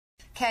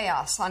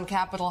Chaos on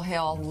Capitol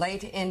Hill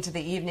late into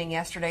the evening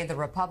yesterday. The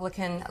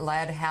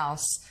Republican-led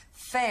House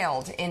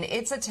failed in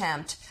its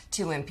attempt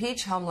to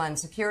impeach Homeland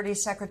Security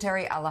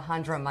Secretary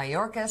Alejandro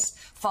Mayorkas,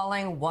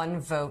 falling one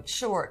vote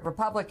short.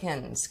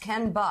 Republicans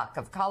Ken Buck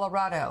of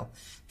Colorado,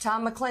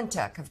 Tom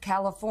McClintock of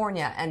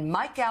California, and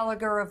Mike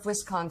Gallagher of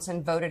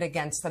Wisconsin voted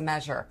against the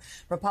measure.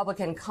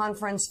 Republican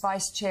Conference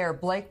Vice Chair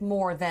Blake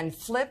Moore then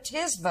flipped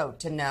his vote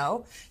to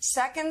no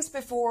seconds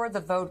before the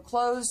vote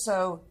closed,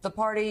 so the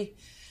party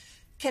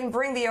can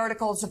bring the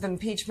articles of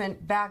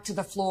impeachment back to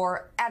the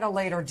floor at a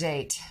later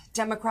date.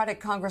 Democratic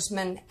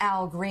Congressman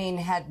Al Green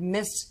had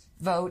missed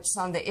votes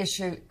on the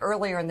issue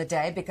earlier in the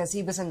day because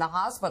he was in the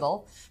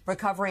hospital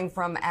recovering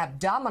from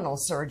abdominal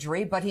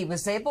surgery, but he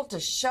was able to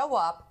show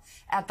up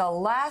at the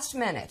last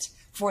minute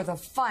for the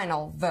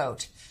final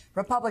vote.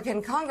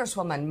 Republican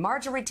Congresswoman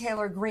Marjorie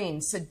Taylor Greene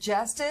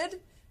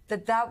suggested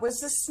that that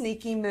was a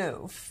sneaky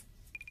move.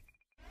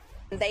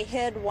 They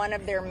hid one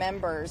of their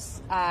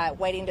members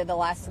waiting to the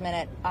last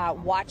minute,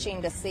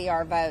 watching to see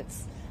our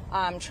votes,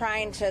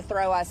 trying to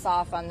throw us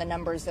off on the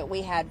numbers that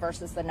we had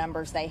versus the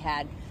numbers they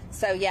had.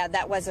 So, yeah,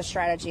 that was a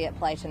strategy at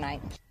play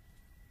tonight.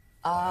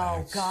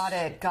 Oh, got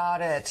it.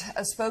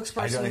 A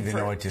spokesperson. I don't even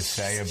know what to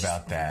say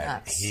about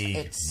that.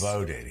 He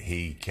voted.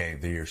 He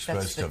came. You're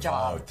supposed to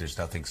vote. There's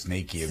nothing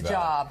sneaky about it.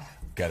 Job.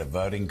 Got a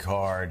voting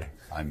card.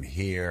 I'm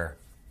here.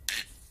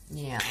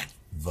 Yeah.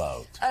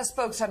 Vote. A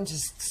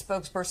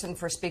spokesperson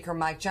for Speaker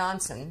Mike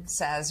Johnson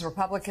says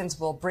Republicans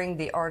will bring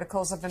the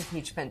articles of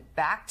impeachment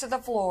back to the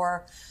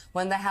floor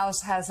when the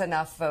House has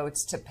enough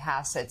votes to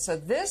pass it. So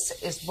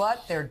this is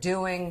what they're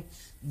doing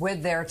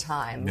with their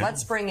time. No.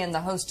 Let's bring in the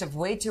host of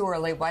Way Too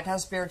Early, White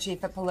House Bureau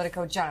Chief at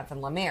Politico,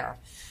 Jonathan Lemire.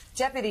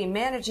 Deputy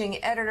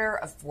Managing Editor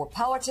for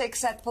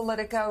Politics at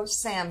Politico,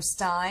 Sam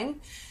Stein.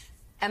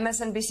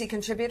 MSNBC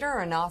contributor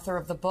and author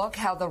of the book,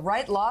 How the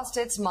Right Lost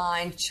Its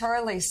Mind,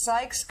 Charlie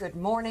Sykes. Good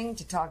morning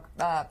to talk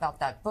about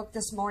that book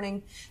this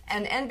morning.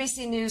 And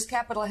NBC News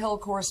Capitol Hill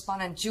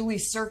correspondent Julie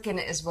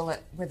Sirkin is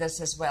with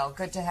us as well.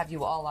 Good to have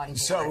you all on board.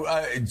 So,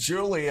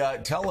 Julie,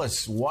 tell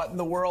us what in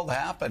the world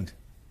happened.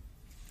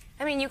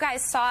 I mean, you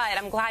guys saw it.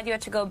 I'm glad you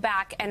had to go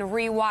back and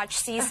rewatch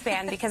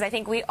C-SPAN because I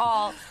think we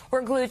all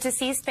were glued to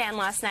C-SPAN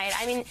last night.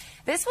 I mean,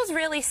 this was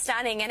really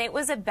stunning, and it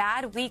was a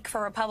bad week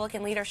for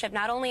Republican leadership,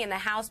 not only in the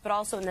House but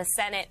also in the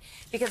Senate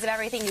because of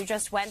everything you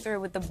just went through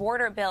with the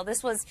border bill.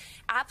 This was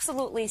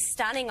absolutely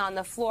stunning on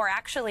the floor.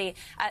 Actually,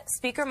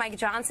 Speaker Mike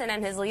Johnson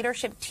and his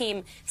leadership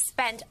team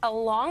spent a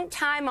long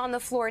time on the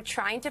floor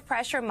trying to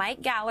pressure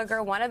Mike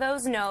Gallagher, one of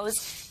those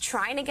no's,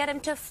 trying to get him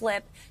to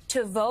flip,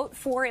 to vote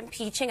for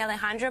impeaching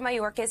Alejandro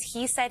Mayorkas.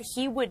 He said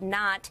he would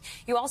not.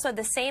 You also had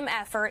the same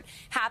effort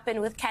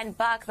happen with Ken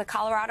Buck, the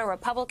Colorado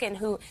Republican,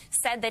 who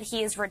said that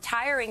he is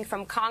retiring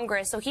from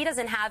Congress. So he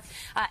doesn't have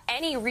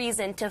any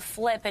reason to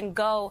flip and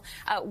go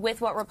with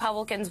what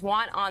Republicans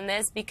want on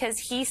this because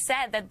he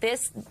said that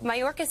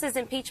Mayorkas'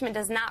 impeachment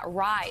does not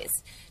rise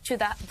to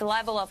the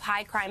level of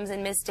high crimes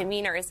and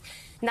misdemeanors.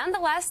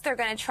 Nonetheless, they're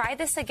going to try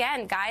this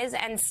again, guys.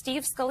 And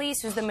Steve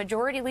Scalise, who's the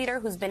majority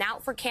leader, who's been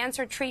out for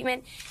cancer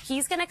treatment,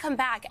 he's going to come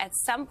back at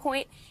some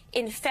point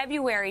in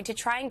February to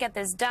try and get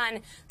this done.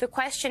 The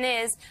question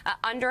is,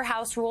 under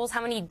House rules,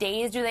 how many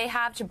days do they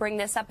have to bring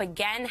this up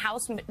again?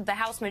 The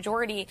House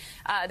majority,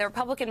 the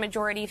Republican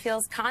majority,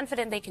 feels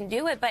confident they can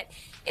do it, but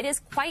it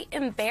is quite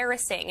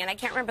embarrassing. And I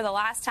can't remember the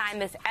last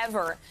time, if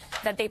ever,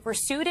 that they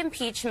pursued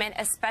impeachment,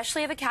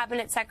 especially of a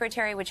cabinet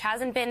secretary, which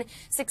hasn't been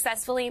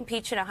successfully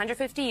impeached in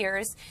 150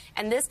 years.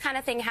 And this kind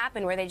of thing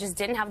happened where they just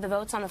didn't have the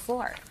votes on the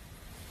floor.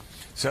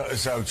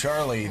 So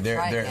Charlie,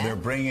 they're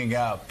bringing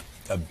up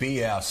a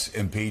BS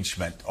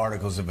impeachment,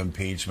 articles of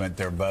impeachment.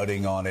 They're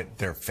voting on it.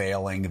 They're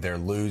failing. They're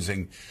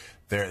losing.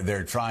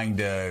 They're trying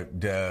to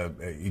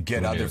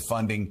get other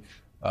funding.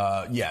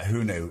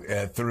 Who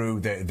knew? Through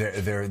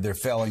they're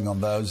failing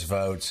on those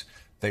votes.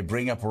 They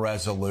bring up a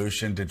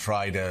resolution to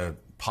try to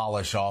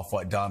polish off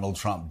what Donald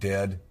Trump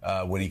did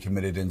when he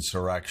committed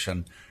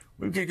insurrection.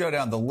 We could go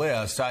down the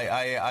list.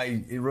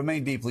 I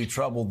remain deeply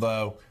troubled,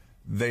 though.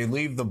 They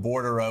leave the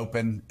border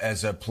open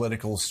as a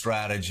political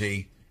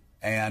strategy,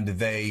 and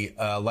they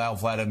allow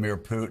Vladimir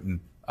Putin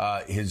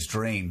his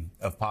dream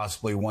of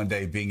possibly one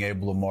day being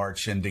able to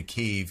march into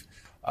Kyiv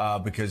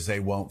because they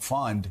won't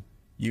fund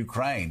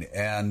Ukraine.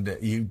 And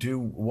you do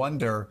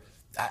wonder,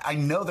 I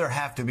know there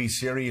have to be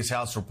serious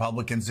House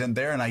Republicans in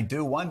there, and I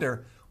do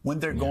wonder when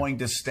they're going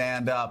to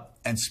stand up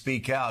and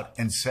speak out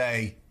and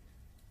say,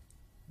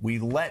 we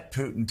let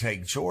Putin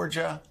take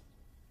Georgia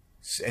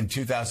in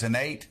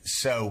 2008,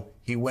 so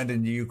he went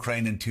into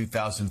Ukraine in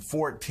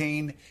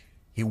 2014.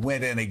 He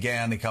went in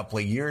again a couple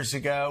of years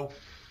ago.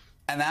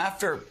 And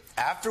after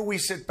we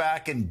sit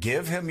back and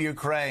give him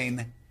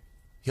Ukraine,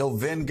 he'll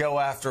then go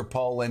after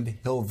Poland.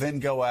 He'll then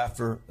go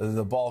after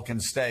the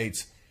Balkan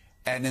states.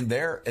 And in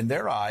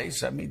their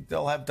eyes, I mean,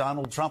 they'll have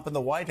Donald Trump in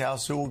the White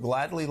House who will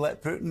gladly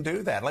let Putin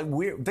do that. Like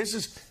this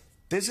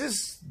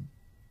is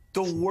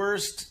the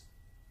worst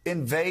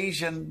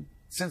invasion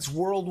since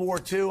World War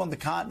II on the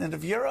continent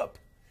of Europe.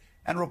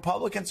 And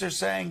Republicans are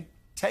saying,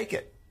 take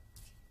it.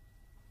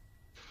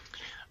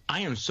 I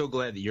am so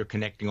glad that you're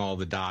connecting all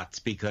the dots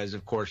because,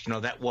 of course,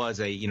 that was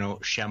a,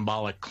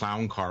 shambolic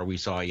clown car we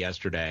saw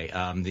yesterday.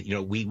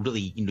 We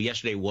really,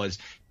 yesterday was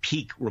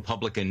peak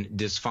Republican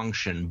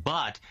dysfunction,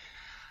 but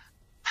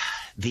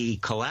the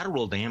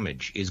collateral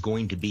damage is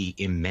going to be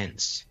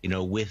immense,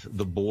 with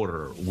the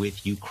border,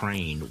 with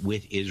Ukraine,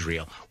 with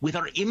Israel, with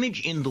our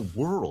image in the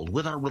world,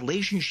 with our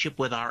relationship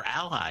with our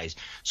allies.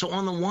 So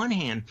on the one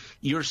hand,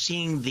 you're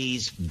seeing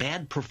these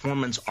bad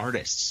performance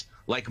artists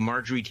like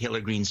Marjorie Taylor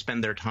Greene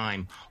spend their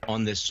time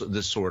on this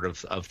sort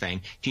of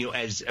thing,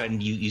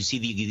 and you see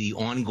the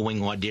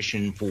ongoing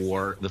audition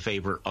for the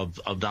favor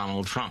of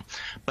Donald Trump.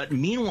 But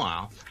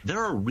meanwhile, there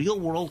are real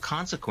world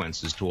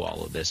consequences to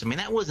all of this. I mean,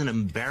 that was an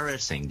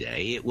embarrassing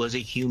day. It was a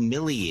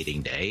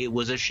humiliating day. It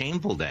was a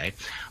shameful day.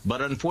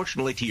 But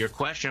unfortunately, to your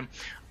question,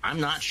 I'm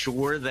not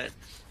sure that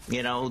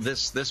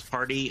this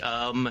party,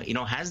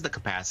 has the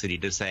capacity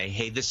to say,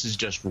 hey, this is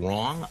just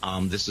wrong.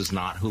 This is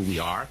not who we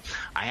are.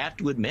 I have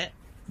to admit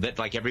that,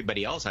 like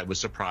everybody else, I was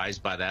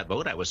surprised by that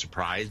vote. I was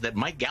surprised that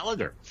Mike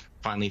Gallagher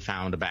finally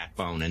found a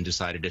backbone and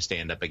decided to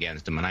stand up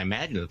against him. And I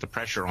imagine that the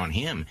pressure on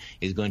him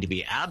is going to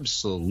be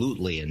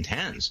absolutely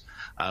intense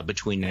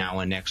between now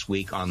and next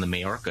week on the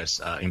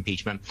Mayorkas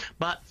impeachment.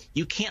 But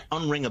you can't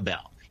unring a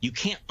bell. You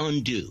can't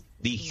undo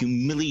the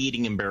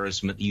humiliating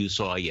embarrassment you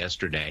saw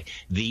yesterday,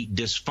 the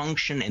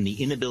dysfunction and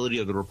the inability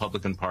of the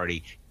Republican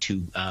Party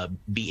to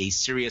be a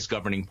serious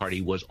governing party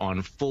was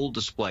on full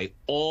display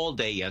all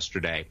day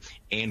yesterday,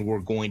 and we're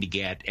going to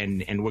get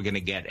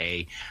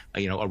a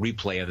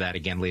replay of that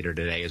again later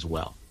today as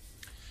well.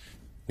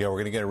 Yeah, we're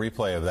going to get a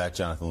replay of that,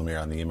 Jonathan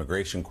Lemire, on the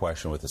immigration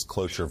question with this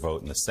cloture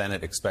vote in the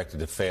Senate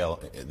expected to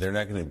fail. They're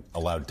not going to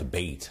allow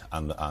debate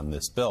on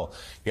this bill.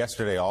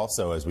 Yesterday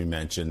also, as we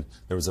mentioned,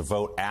 there was a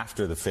vote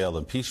after the failed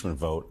impeachment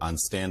vote on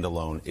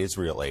standalone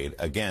Israel aid.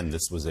 Again,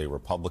 this was a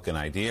Republican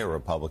idea, a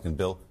Republican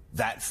bill.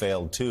 That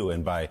failed, too,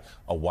 and by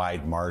a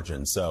wide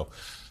margin. So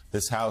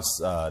this House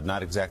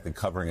not exactly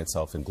covering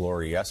itself in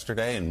glory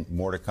yesterday, and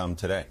more to come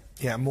today.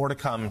 Yeah, more to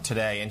come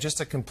today. And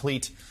just a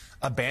complete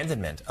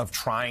abandonment of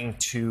trying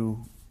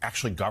to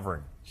actually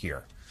govern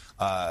here.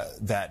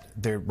 That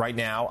there right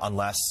now,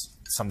 unless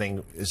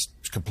something is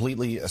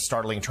completely a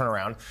startling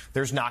turnaround,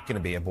 there's not going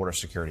to be a border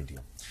security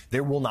deal.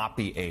 There will not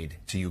be aid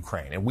to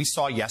Ukraine. And we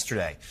saw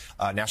yesterday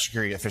national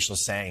security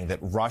officials saying that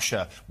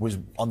Russia was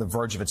on the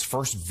verge of its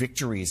first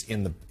victories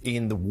in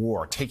the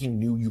war, taking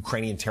new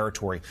Ukrainian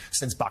territory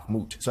since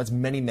Bakhmut. So that's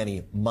many,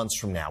 many months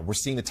from now. We're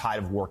seeing the tide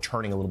of war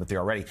turning a little bit there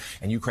already.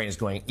 And Ukraine is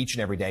going each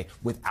and every day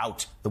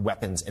without the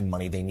weapons and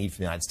money they need from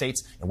the United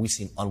States. And we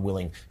seem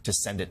unwilling to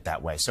send it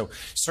that way. So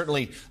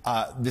certainly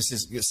this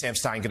is Sam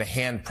Stein going to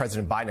hand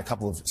President Biden a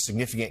couple of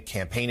significant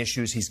campaign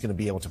issues. He's going to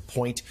be able to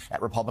point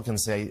at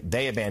Republicans and say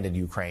they abandoned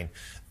Ukraine.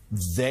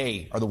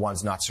 They are the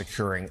ones not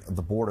securing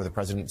the border. The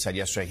president said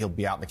yesterday he'll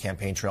be out in the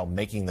campaign trail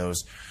making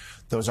those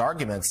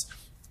arguments.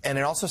 And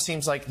it also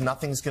seems like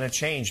nothing's going to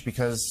change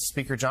because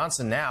Speaker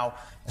Johnson now,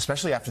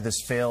 especially after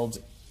this failed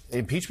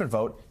impeachment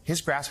vote,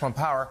 his grasp on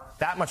power,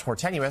 that much more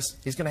tenuous,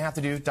 he's going to have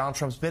to do Donald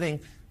Trump's bidding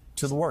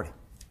to the word.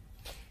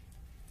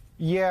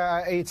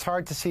 Yeah, it's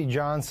hard to see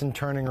Johnson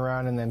turning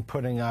around and then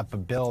putting up a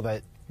bill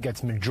that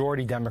gets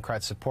majority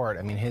Democrat support.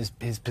 I mean, his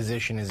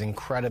position is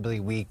incredibly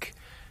weak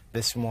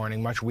this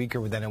morning, much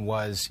weaker than it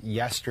was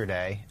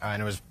yesterday,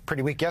 and it was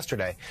pretty weak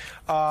yesterday.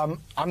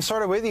 I'm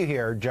sort of with you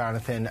here,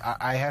 Jonathan.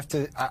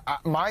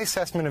 My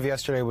assessment of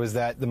yesterday was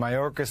that the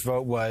Mayorkas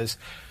vote was,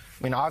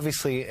 I mean,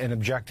 obviously an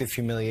objective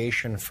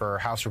humiliation for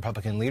House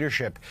Republican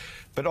leadership,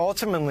 but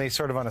ultimately,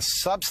 sort of on a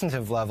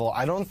substantive level,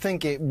 I don't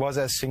think it was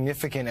as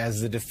significant as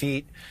the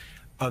defeat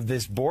of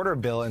this border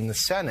bill in the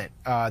Senate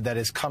that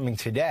is coming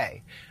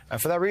today.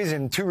 For that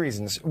reason, two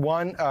reasons.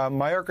 One,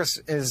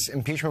 Mayorkas'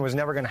 impeachment was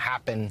never going to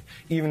happen,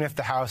 even if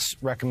the House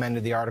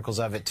recommended the articles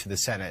of it to the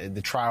Senate.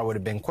 The trial would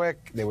have been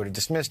quick. They would have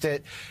dismissed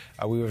it.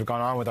 We would have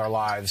gone on with our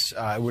lives.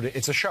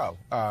 It's a show,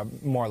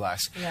 more or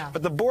less. Yeah.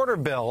 But the border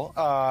bill,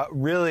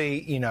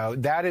 really,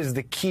 that is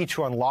the key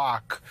to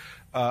unlock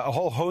a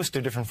whole host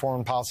of different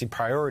foreign policy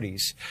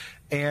priorities.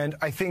 And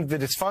I think the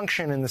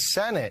dysfunction in the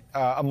Senate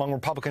among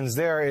Republicans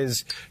there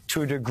is,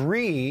 to a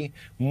degree,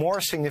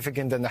 more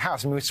significant than the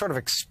House. I mean, we sort of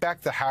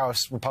expect the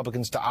House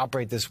Republicans to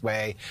operate this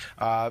way.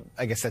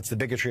 I guess that's the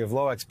bigotry of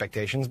low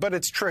expectations, but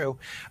it's true.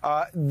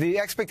 The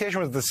expectation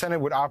was the Senate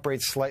would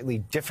operate slightly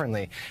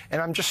differently. And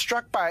I'm just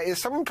struck by,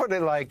 someone put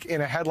it like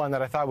in a headline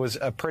that I thought was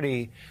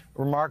pretty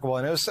remarkable.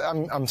 And it was,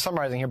 I'm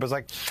summarizing here, but it's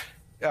like,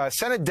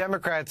 Senate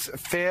Democrats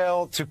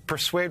fail to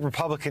persuade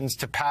Republicans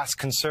to pass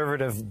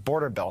conservative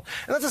border bill.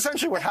 And that's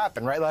essentially what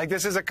happened, right? Like,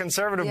 this is a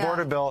conservative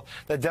border bill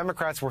that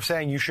Democrats were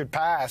saying you should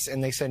pass,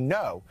 and they said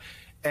no.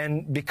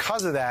 And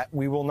because of that,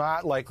 we will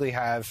not likely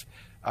have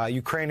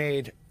Ukraine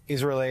aid,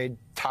 Israel aid,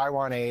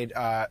 Taiwan aid,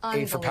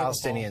 aid for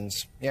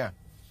Palestinians. Yeah.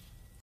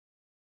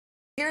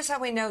 Here's how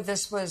we know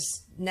this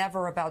was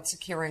never about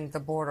securing the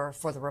border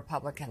for the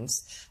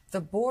Republicans. The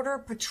Border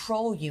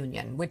Patrol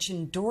Union, which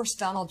endorsed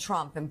Donald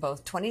Trump in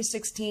both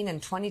 2016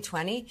 and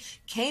 2020,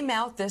 came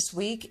out this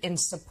week in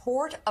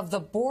support of the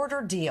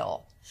border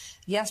deal.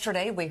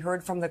 Yesterday, we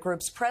heard from the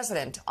group's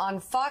president on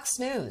Fox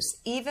News,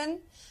 even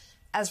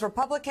as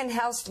Republican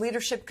House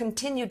leadership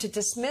continued to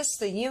dismiss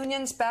the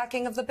union's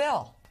backing of the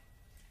bill.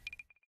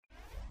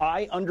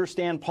 I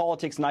understand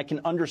politics, and I can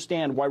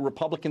understand why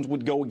Republicans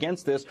would go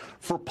against this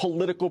for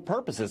political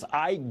purposes.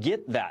 I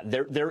get that.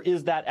 There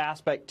is that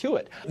aspect to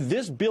it.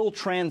 This bill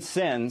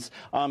transcends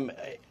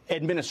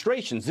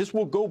administrations. This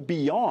will go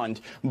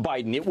beyond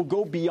Biden. It will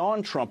go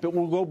beyond Trump. It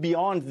will go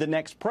beyond the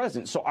next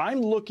president. So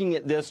I'm looking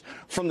at this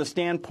from the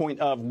standpoint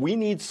of we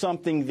need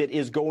something that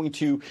is going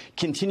to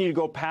continue to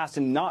go past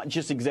and not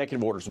just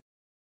executive orders.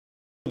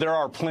 There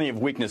are plenty of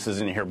weaknesses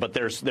in here, but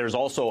there's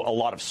also a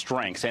lot of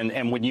strengths.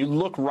 And when you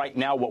look right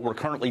now what we're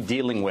currently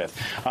dealing with,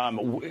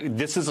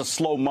 this is a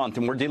slow month,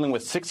 and we're dealing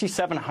with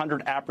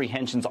 6,700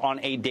 apprehensions on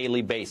a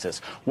daily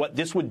basis. What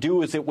this would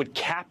do is it would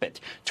cap it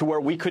to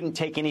where we couldn't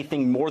take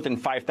anything more than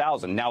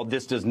 5,000. Now,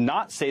 this does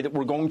not say that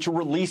we're going to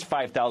release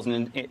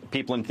 5,000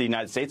 people into the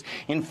United States.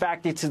 In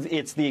fact, it's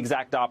the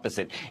exact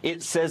opposite.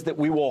 It says that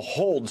we will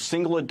hold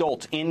single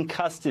adults in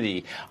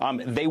custody.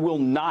 They will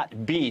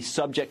not be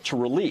subject to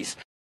release.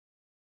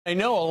 I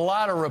know a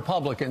lot of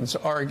Republicans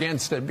are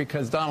against it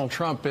because Donald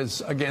Trump is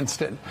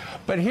against it.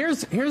 But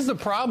here's the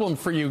problem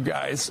for you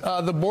guys.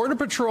 The Border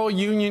Patrol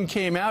union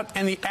came out,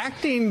 and the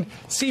acting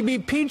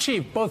CBP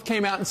chief both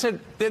came out and said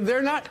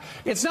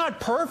it's not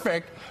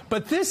perfect,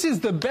 but this is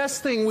the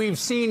best thing we've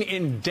seen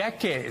in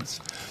decades.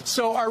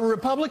 So are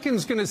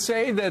Republicans going to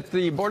say that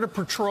the Border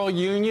Patrol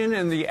union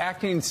and the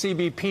acting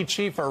CBP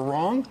chief are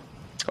wrong?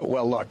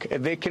 Well, look,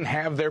 they can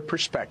have their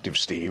perspective,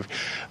 Steve,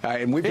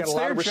 and we've got a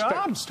lot of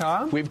respect. It's their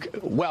jobs,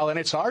 Tom. Well, and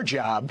it's our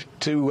job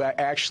to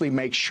actually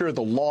make sure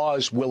the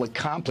laws will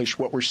accomplish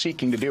what we're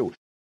seeking to do.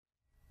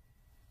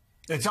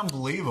 It's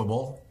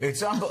unbelievable.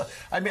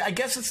 I mean, I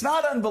guess it's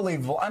not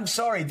unbelievable. I'm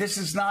sorry, this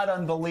is not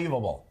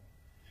unbelievable.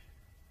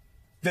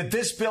 That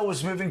this bill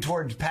was moving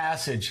towards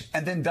passage,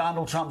 and then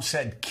Donald Trump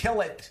said, kill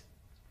it,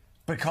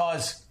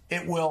 because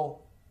it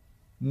will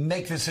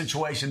make the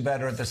situation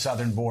better at the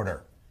southern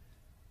border.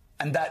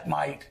 And that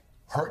might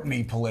hurt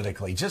me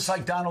politically. Just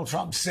like Donald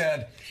Trump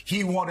said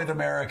he wanted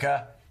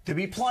America to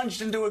be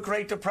plunged into a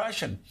Great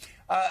Depression.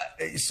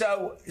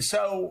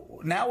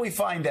 So now we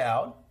find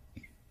out,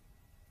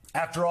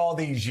 after all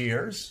these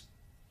years,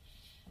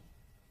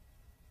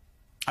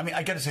 I mean,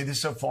 I got to say, this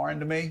is so foreign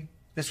to me.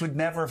 This would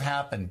never have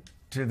happened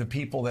to the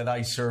people that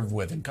I served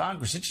with in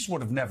Congress. It just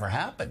would have never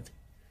happened.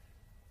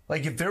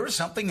 Like, if there was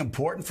something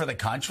important for the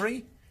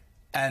country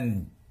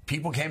and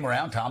people came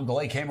around, Tom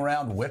DeLay came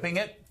around whipping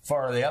it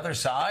for the other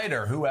side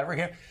or whoever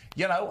came,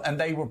 and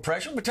they were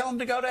pressured, but tell them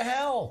to go to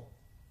hell.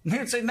 And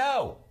they'd say,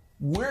 no,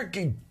 we're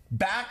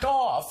back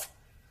off.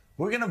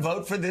 We're going to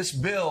vote for this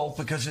bill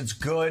because it's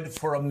good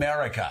for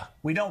America.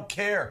 We don't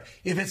care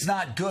if it's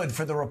not good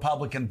for the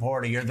Republican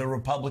Party or the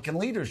Republican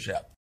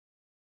leadership.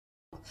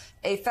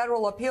 A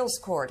federal appeals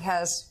court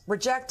has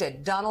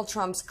rejected Donald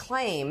Trump's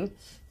claim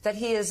that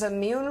he is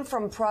immune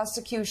from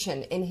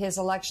prosecution in his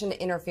election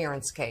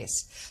interference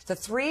case. The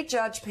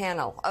three-judge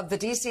panel of the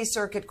D.C.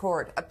 Circuit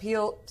Court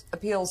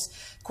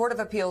Court of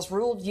Appeals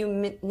ruled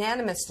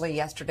unanimously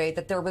yesterday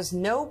that there was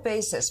no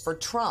basis for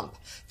Trump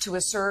to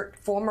assert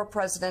former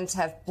presidents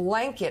have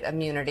blanket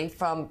immunity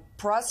from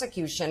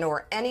prosecution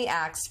or any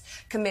acts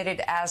committed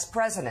as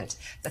president.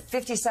 The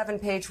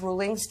 57-page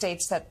ruling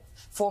states that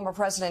former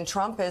President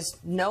Trump is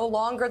no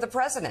longer the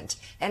president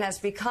and has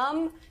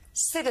become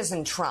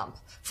Citizen Trump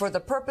for the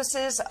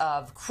purposes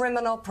of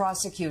criminal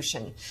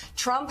prosecution.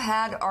 Trump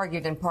had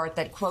argued in part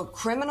that, quote,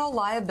 criminal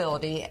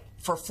liability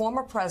for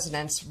former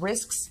presidents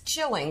risks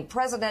chilling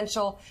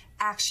presidential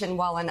action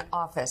while in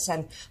office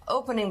and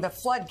opening the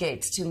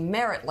floodgates to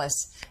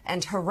meritless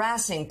and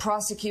harassing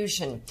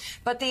prosecution.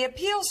 But the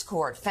appeals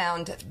court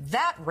found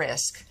that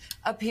risk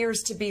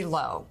appears to be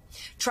low.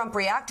 Trump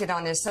reacted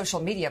on his social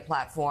media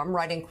platform,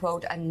 writing,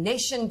 quote, a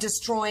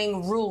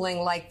nation-destroying ruling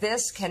like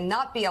this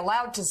cannot be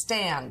allowed to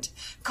stand,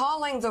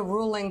 calling the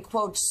ruling,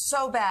 quote,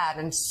 so bad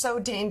and so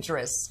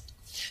dangerous.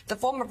 The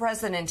former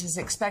president is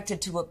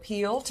expected to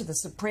appeal to the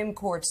Supreme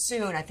Court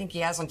soon. I think he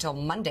has until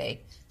Monday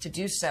to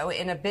do so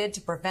in a bid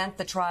to prevent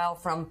the trial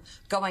from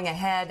going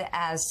ahead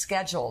as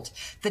scheduled.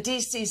 The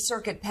D.C.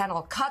 Circuit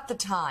panel cut the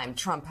time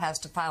Trump has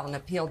to file an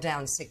appeal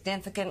down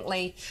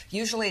significantly.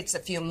 Usually it's a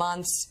few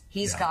months.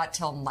 He's got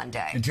till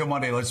Monday. Until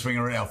Monday, let's bring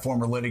in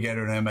former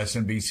litigator and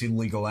MSNBC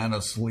legal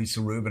analyst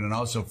Lisa Rubin, and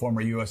also former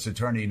U.S.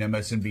 attorney and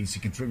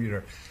MSNBC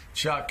contributor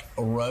Chuck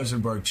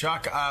Rosenberg.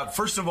 Chuck,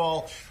 first of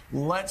all,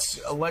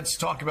 let's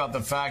talk about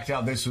the fact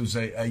how this was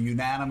a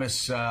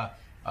unanimous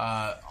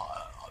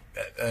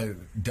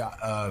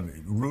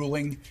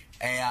ruling,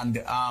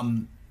 and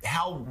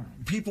how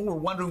people were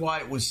wondering why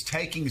it was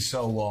taking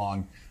so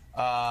long.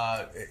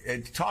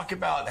 Talk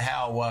about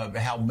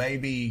how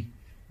maybe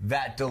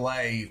that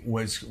delay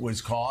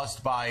was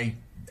caused by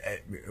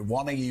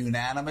wanting a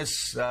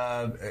unanimous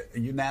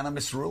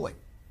ruling.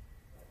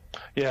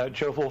 Yeah,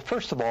 Joe, well,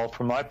 first of all,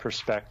 from my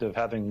perspective,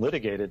 having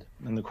litigated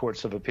in the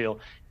courts of appeal,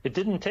 it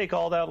didn't take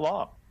all that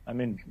long. I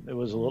mean, it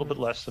was a little bit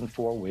less than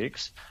 4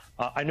 weeks.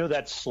 I know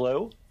that's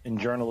slow in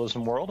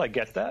journalism world. I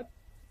get that.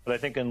 But I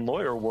think in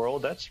lawyer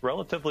world, that's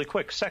relatively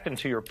quick. Second,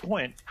 to your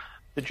point,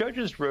 the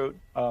judges wrote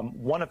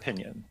one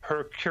opinion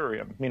per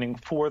curiam, meaning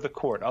for the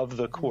court, of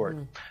the court.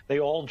 They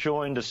all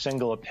joined a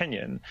single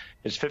opinion.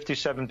 It's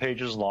 57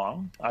 pages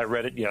long. I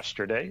read it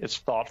yesterday. It's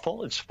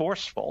thoughtful. It's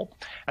forceful.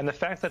 And the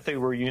fact that they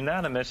were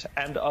unanimous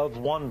and of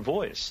one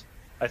voice,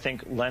 I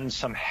think, lends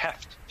some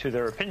heft to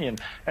their opinion.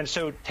 And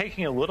so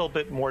taking a little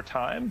bit more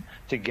time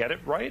to get it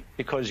right,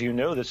 because you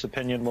know this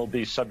opinion will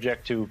be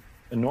subject to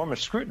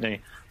enormous scrutiny,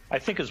 I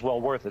think is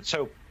well worth it.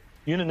 So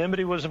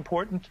unanimity was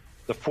important.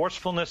 The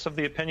forcefulness of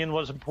the opinion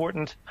was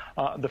important.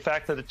 The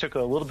fact that it took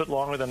a little bit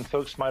longer than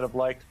folks might have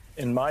liked,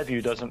 in my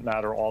view, doesn't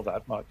matter all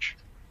that much.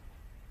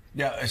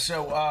 Yeah,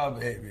 so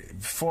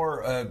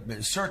for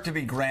cert to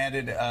be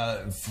granted,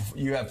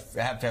 you have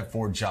to have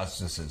 4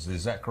 justices.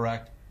 Is that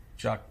correct,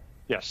 Chuck?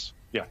 Yes.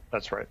 Yeah,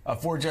 that's right.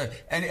 4 judges.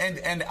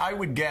 And I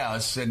would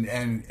guess,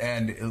 and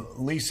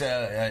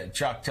Lisa,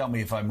 Chuck, tell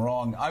me if I'm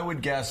wrong, I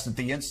would guess that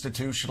the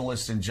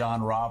institutionalist in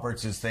John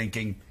Roberts is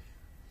thinking,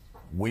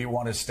 we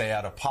want to stay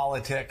out of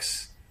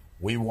politics.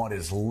 We want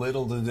as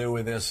little to do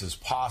with this as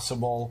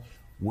possible.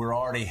 We're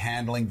already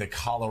handling the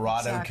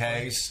Colorado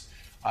case.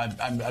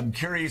 I'm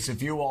curious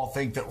if you all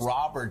think that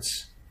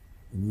Roberts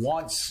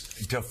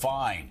wants to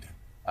find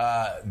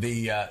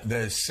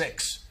the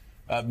 6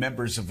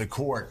 members of the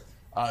court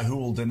who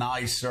will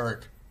deny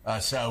cert.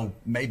 So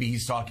maybe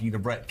he's talking to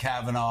Brett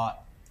Kavanaugh,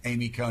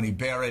 Amy Coney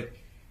Barrett,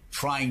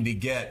 trying to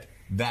get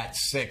that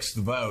 6th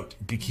vote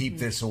to keep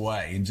this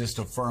away and just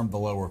affirm the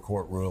lower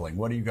court ruling.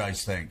 What do you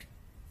guys think?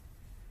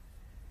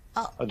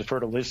 I defer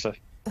to Lisa.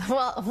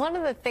 Well, one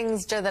of the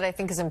things, Joe, that I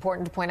think is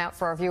important to point out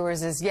for our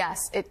viewers is, yes,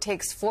 it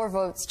takes 4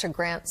 votes to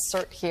grant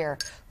cert here,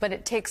 but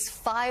it takes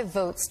 5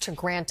 votes to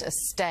grant a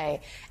stay.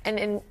 And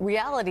in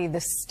reality, the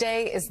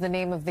stay is the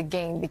name of the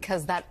game,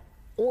 because that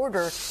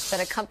order that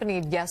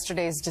accompanied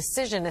yesterday's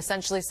decision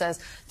essentially says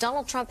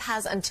Donald Trump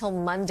has until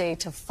Monday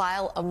to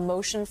file a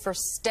motion for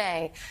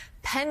stay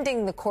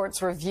pending the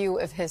court's review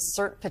of his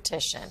cert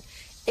petition.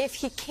 If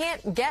he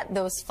can't get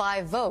those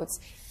 5 votes,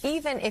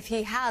 even if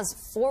he has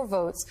 4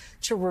 votes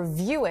to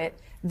review it,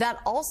 that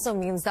also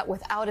means that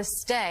without a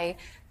stay,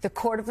 the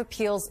Court of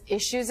Appeals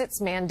issues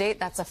its mandate.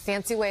 That's a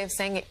fancy way of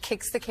saying it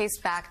kicks the case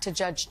back to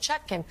Judge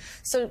Chutkan.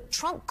 So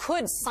Trump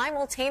could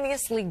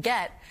simultaneously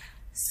get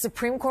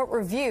Supreme Court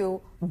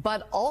review,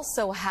 but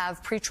also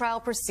have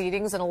pretrial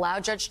proceedings and allow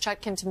Judge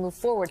Chutkan to move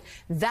forward.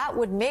 That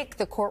would make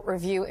the court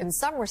review, in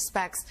some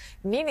respects,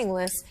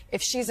 meaningless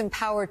if she's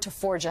empowered to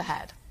forge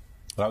ahead.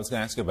 Well, I was going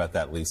to ask you about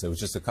that, Lisa. It was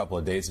just a couple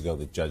of days ago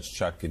that Judge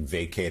Chutkan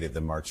vacated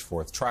the March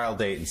 4th trial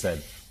date and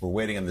said, we're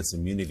waiting on this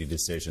immunity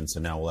decision, so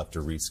now we'll have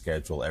to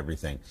reschedule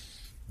everything.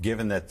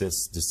 Given that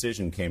this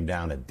decision came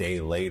down a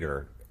day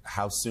later,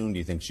 how soon do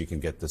you think she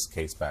can get this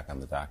case back on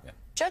the docket?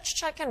 Judge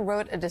Chutkan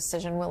wrote a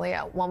decision, Willie,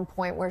 at one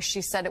point where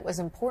she said it was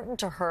important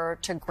to her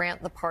to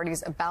grant the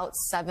parties about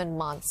 7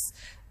 months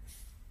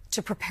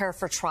to prepare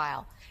for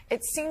trial.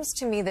 It seems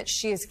to me that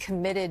she is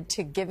committed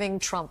to giving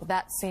Trump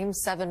that same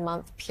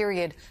 7-month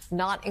period,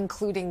 not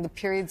including the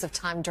periods of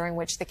time during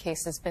which the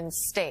case has been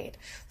stayed.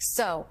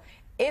 So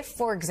if,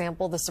 for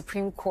example, the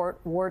Supreme Court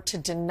were to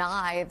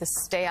deny the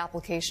stay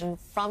application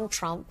from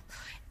Trump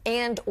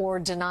and or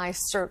deny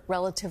cert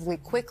relatively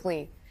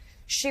quickly,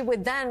 she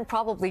would then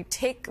probably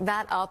take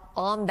that up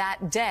on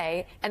that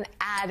day and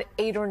add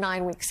 8 or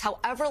 9 weeks.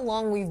 However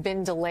long we've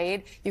been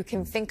delayed, you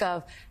can think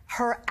of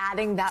her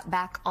adding that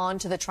back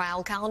onto the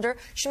trial calendar.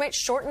 She might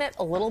shorten it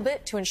a little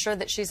bit to ensure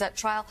that she's at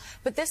trial.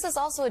 But this is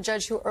also a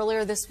judge who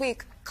earlier this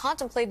week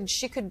contemplated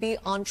she could be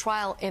on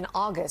trial in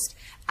August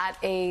at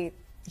a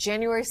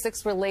January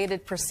 6th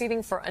related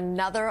proceeding for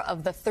another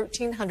of the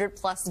 1,300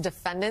 plus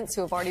defendants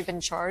who have already been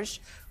charged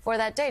for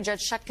that day.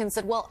 Judge Chutkan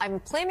said, well, I'm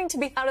planning to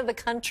be out of the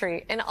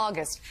country in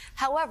August.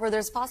 However,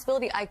 there's a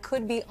possibility I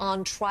could be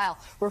on trial,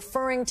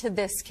 referring to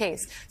this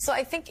case. So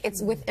I think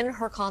it's within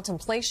her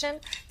contemplation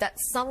that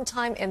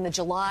sometime in the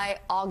July,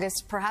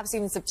 August, perhaps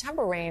even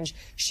September range,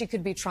 she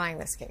could be trying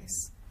this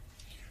case.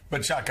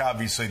 But, Chuck,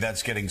 obviously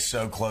that's getting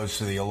so close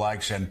to the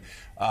election.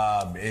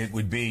 It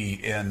would be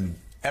in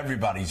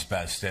everybody's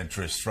best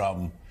interest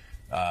from,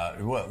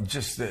 well,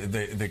 just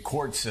the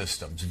court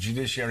systems, the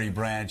judiciary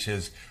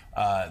branches,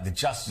 the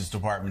Justice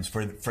Departments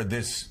for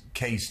this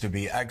case to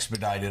be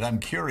expedited. I'm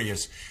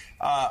curious,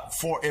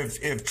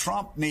 if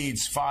Trump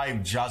needs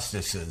 5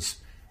 justices,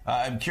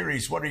 I'm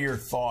curious, what are your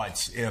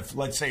thoughts if,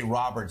 let's say,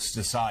 Roberts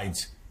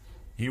decides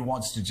he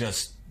wants to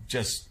just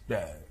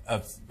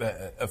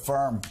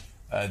affirm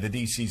the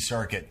D.C.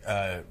 Circuit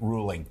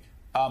ruling?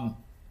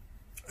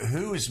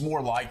 Who is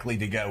more likely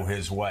to go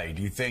his way?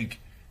 Do you think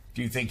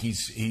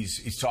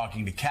he's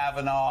talking to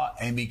Kavanaugh,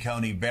 Amy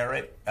Coney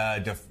Barrett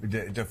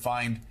to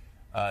find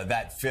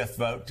that 5th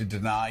vote to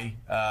deny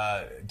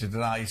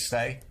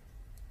stay?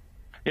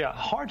 Yeah,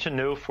 hard to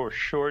know for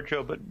sure,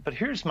 Joe. But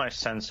here's my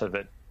sense of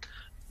it: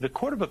 the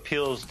Court of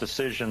Appeals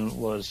decision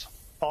was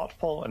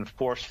thoughtful and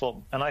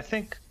forceful, and I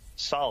think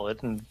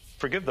solid, and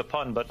forgive the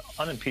pun, but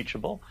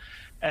unimpeachable.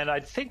 And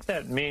I think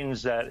that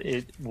means that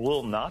it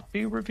will not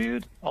be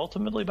reviewed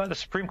ultimately by the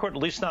Supreme Court,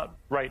 at least not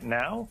right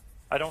now.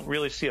 I don't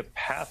really see a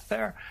path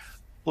there.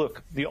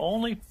 Look, the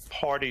only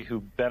party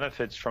who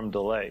benefits from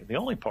delay, the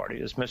only party,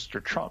 is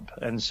Mr. Trump.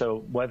 And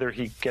so whether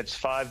he gets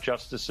 5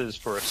 justices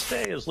for a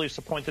stay, as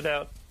Lisa pointed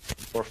out,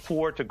 or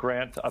 4 to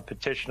grant a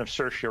petition of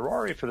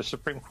certiorari for the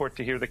Supreme Court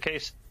to hear the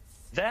case,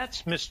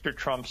 that's Mr.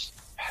 Trump's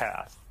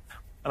path.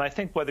 And I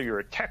think whether you're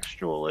a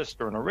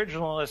textualist or an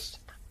originalist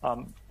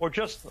or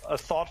just a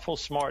thoughtful,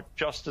 smart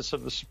justice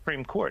of the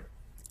Supreme Court,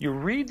 you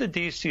read the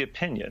D.C.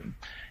 opinion,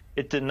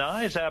 it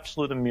denies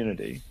absolute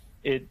immunity.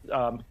 It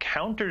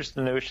counters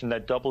the notion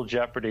that double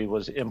jeopardy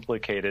was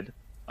implicated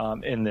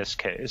in this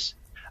case.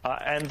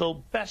 And the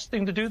best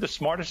thing to do, the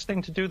smartest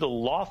thing to do, the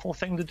lawful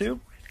thing to do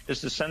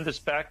is to send this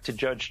back to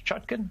Judge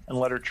Chutkan and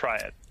let her try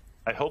it.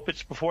 I hope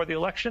it's before the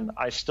election.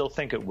 I still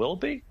think it will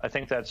be. I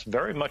think that's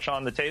very much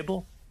on the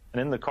table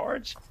and in the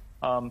cards.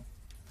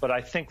 But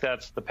I think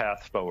that's the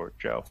path forward,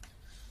 Joe.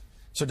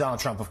 So Donald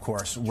Trump, of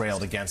course,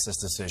 railed against this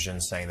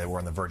decision, saying that we're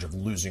on the verge of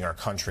losing our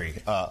country.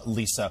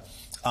 Lisa,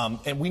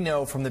 and we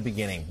know from the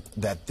beginning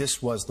that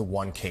this was the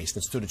one case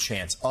that stood a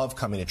chance of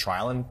coming to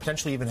trial and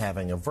potentially even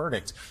having a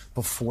verdict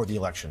before the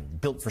election.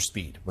 Built for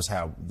speed was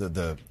how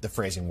the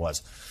phrasing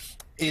was.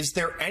 Is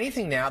there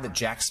anything now that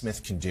Jack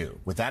Smith can do?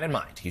 With that in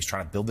mind, he's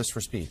trying to build this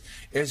for speed.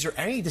 Is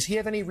there does he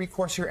have any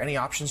recourse here, any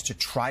options to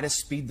try to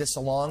speed this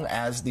along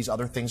as these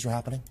other things are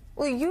happening?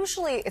 Well,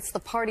 usually it's the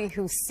party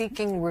who's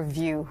seeking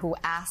review who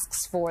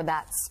asks for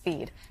that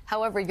speed.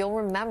 However, you'll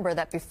remember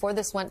that before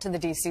this went to the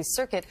D.C.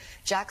 Circuit,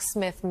 Jack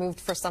Smith moved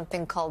for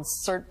something called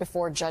cert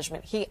before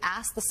judgment. He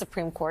asked the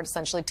Supreme Court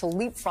essentially to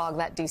leapfrog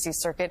that D.C.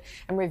 Circuit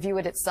and review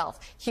it itself.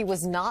 He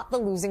was not the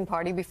losing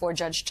party before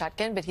Judge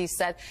Chutkan, but he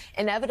said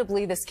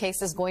inevitably this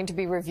case is going to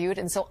be reviewed,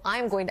 and so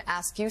I'm going to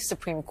ask you,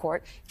 Supreme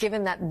Court,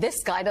 given that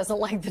this guy doesn't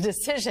like the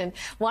decision,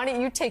 why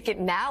don't you take it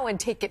now and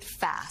take it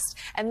fast?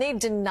 And they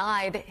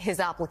denied his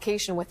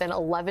application within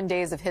 11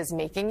 days of his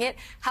making it.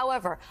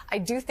 However, I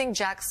do think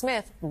Jack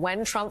Smith,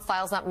 when Trump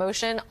files that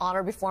motion on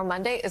or before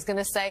Monday, is going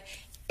to say,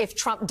 if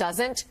Trump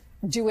doesn't,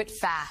 do it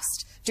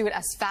fast. Do it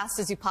as fast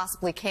as you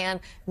possibly can.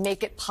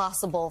 Make it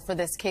possible for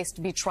this case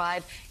to be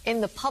tried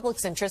in the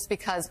public's interest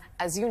because,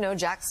 as you know,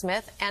 Jack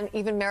Smith and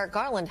even Merrick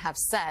Garland have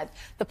said,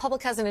 the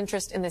public has an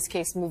interest in this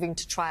case moving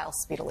to trial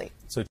speedily.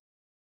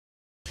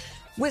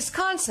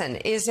 Wisconsin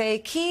is a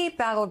key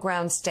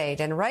battleground state,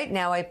 and right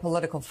now a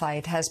political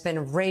fight has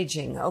been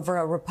raging over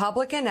a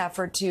Republican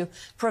effort to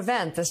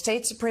prevent the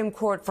state Supreme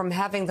Court from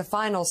having the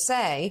final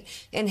say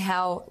in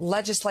how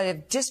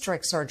legislative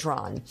districts are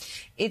drawn.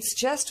 It's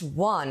just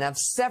one of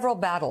several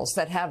battles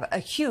that have a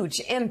huge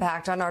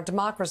impact on our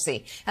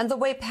democracy and the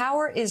way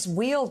power is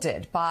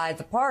wielded by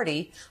the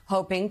party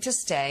hoping to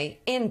stay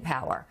in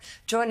power.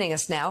 Joining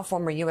us now,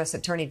 former U.S.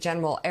 Attorney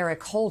General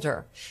Eric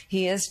Holder.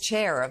 He is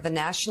chair of the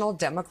National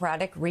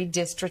Democratic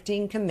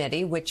Redistricting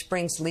Committee, which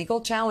brings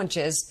legal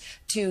challenges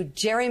to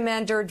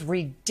gerrymandered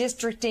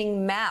redistricting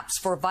maps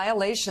for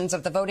violations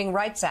of the Voting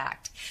Rights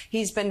Act.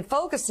 He's been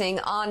focusing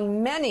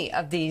on many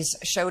of these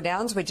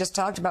showdowns. We just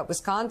talked about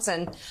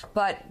Wisconsin,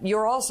 but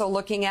you're also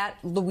looking at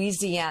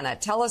Louisiana.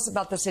 Tell us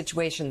about the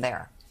situation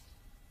there.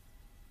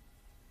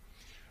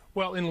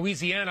 Well, in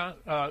Louisiana,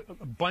 a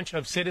bunch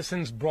of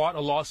citizens brought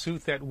a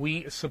lawsuit that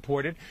we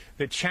supported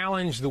that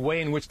challenged the way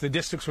in which the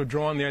districts were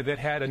drawn there that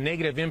had a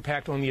negative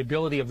impact on the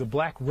ability of the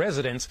black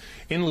residents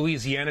in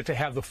Louisiana to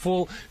have the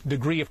full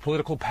degree of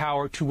political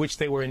power to which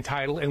they were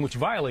entitled and which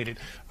violated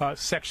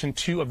Section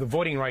 2 of the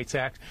Voting Rights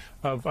Act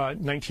of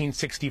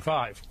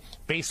 1965.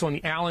 Based on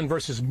the Allen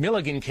versus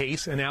Milligan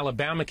case, an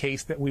Alabama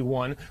case that we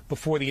won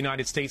before the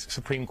United States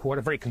Supreme Court,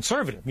 a very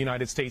conservative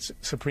United States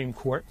Supreme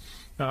Court,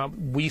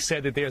 we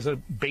said that there's a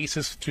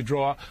basis to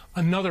draw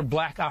another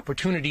black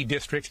opportunity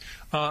district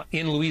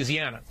in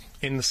Louisiana.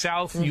 In the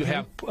South, you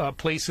have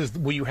places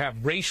where you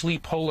have racially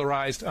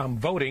polarized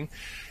voting.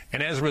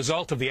 And as a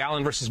result of the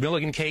Allen versus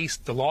Milligan case,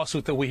 the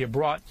lawsuit that we have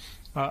brought,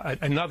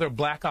 another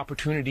black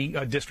opportunity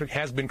district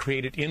has been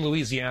created in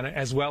Louisiana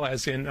as well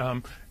as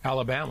in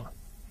Alabama.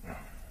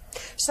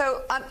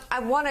 So I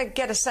want to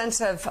get a sense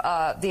of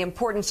the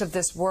importance of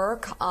this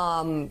work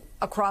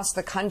across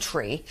the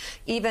country,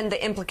 even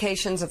the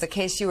implications of the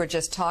case you were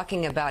just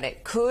talking about.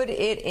 Could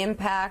it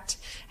impact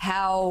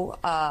how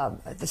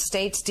the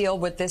states deal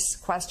with this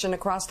question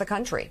across the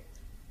country?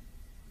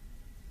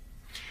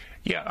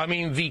 Yeah, I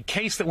mean, the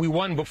case that we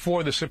won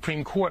before the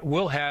Supreme Court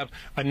will have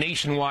a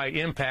nationwide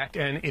impact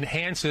and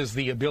enhances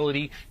the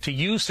ability to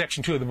use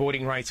Section 2 of the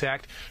Voting Rights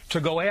Act to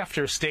go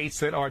after states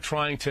that are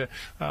trying to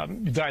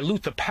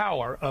dilute the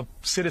power of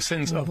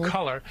citizens of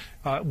color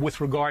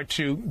with regard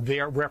to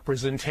their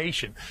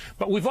representation.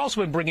 But we've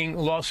also been bringing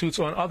lawsuits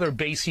on other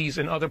bases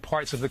in other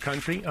parts of the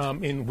country,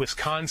 in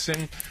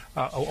Wisconsin,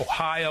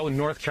 Ohio,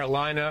 North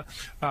Carolina.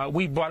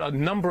 We brought a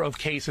number of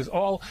cases,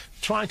 all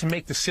trying to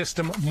make the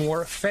system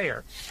more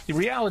fair. The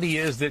reality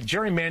is that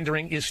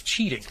gerrymandering is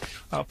cheating.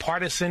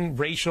 Partisan,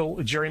 racial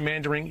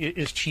gerrymandering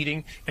is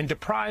cheating and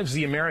deprives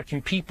the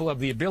American people of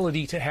the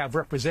ability to have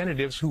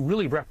representatives who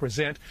really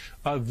represent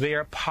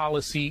their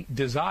policy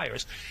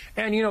desires.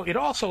 And, it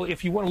also,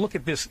 if you want to look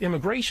at this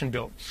immigration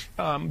bill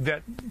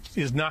that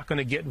is not going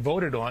to get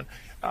voted on,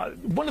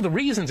 one of the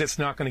reasons it's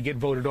not going to get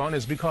voted on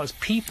is because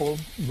people,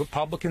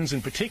 Republicans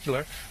in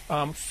particular,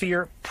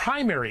 fear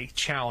primary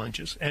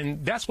challenges.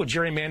 And that's what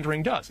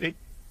gerrymandering does. It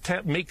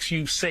makes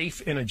you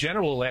safe in a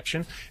general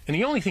election, and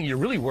the only thing you're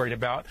really worried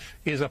about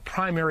is a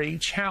primary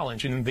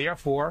challenge, and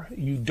therefore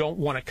you don't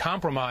want to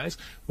compromise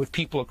with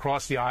people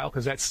across the aisle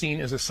because that's seen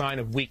as a sign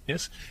of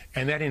weakness,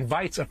 and that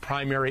invites a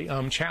primary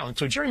challenge.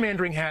 So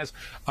gerrymandering has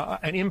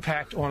an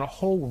impact on a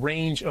whole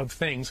range of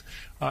things,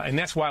 and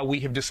that's why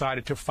we have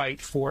decided to fight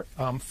for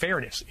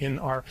fairness in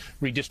our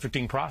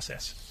redistricting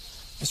process.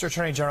 Mr.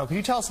 Attorney General, can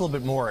you tell us a little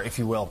bit more, if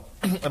you will,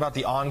 about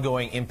the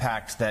ongoing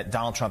impact that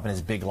Donald Trump and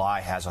his big lie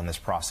has on this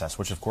process,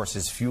 which, of course,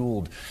 has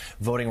fueled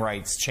voting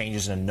rights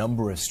changes in a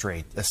number of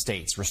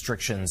states,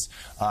 restrictions,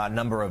 a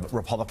number of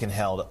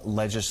Republican-held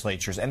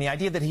legislatures, and the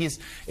idea that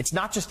it's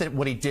not just that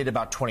what he did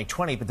about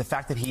 2020, but the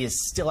fact that he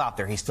is still out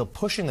there, he's still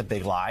pushing the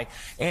big lie,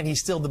 and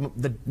he's still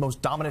the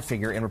most dominant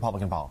figure in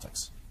Republican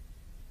politics.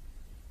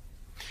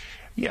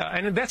 Yeah,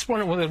 and that's one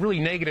of the really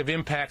negative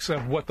impacts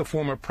of what the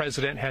former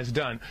president has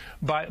done.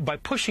 By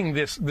pushing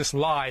this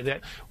lie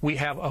that we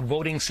have a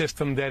voting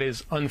system that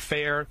is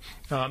unfair,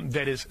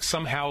 that is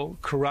somehow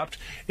corrupt,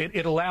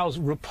 it allows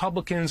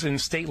Republicans in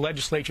state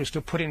legislatures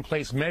to put in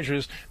place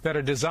measures that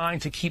are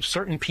designed to keep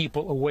certain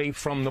people away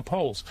from the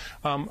polls.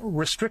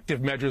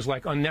 Restrictive measures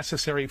like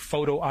unnecessary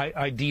photo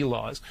ID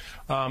laws,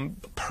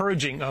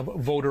 purging of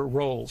voter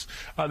rolls.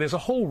 There's a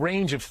whole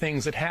range of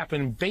things that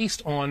happen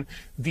based on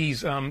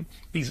these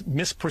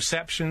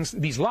misperceptions,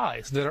 these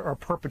lies that are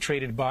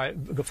perpetrated by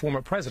the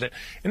former president.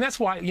 And that's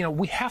why,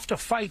 we have to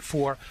fight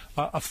for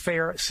a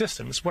fair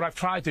system. It's what I've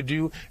tried to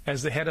do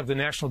as the head of the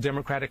National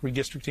Democratic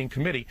Redistricting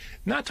Committee,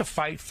 not to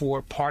fight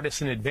for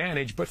partisan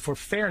advantage, but for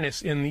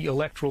fairness in the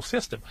electoral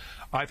system.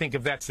 I think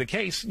if that's the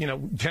case,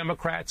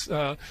 Democrats,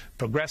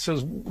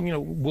 progressives,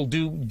 will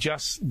do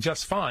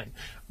just fine.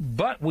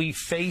 But we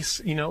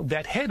face,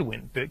 that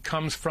headwind that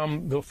comes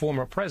from the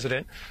former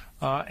president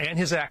and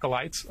his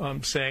acolytes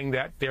saying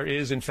that there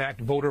is, in fact,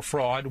 voter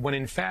fraud, when,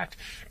 in fact,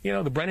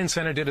 the Brennan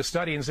Center did a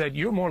study and said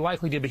you're more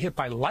likely to be hit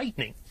by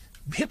lightning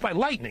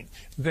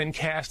than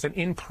cast an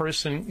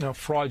in-person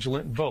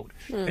fraudulent vote.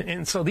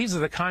 And so these are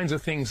the kinds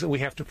of things that we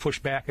have to push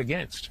back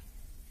against.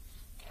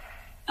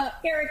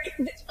 Eric,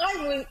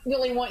 I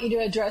really want you to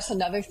address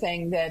another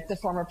thing that the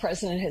former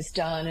president has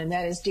done, and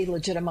that is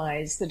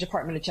delegitimize the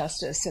Department of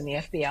Justice and the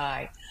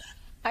FBI.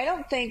 I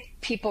don't think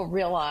people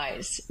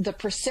realize the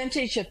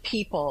percentage of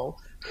people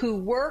who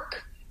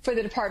work for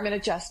the Department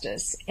of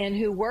Justice and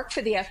who work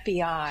for the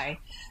FBI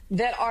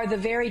that are the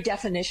very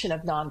definition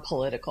of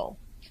non-political.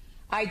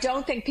 I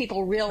don't think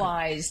people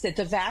realize that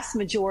the vast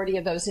majority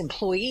of those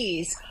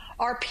employees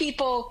are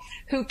people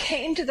who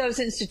came to those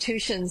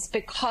institutions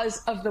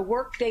because of the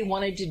work they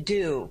wanted to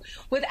do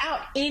without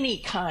any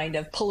kind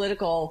of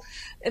political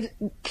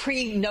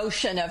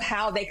pre-notion of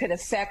how they could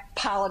affect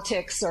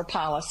politics or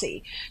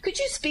policy. Could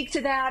you speak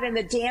to that and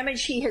the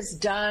damage he has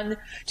done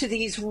to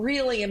these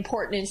really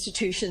important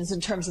institutions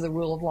in terms of the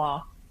rule of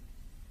law?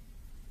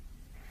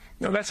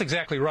 No, that's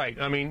exactly right.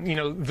 I mean,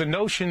 the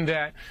notion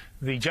that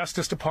the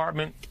Justice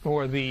Department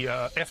or the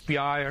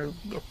FBI are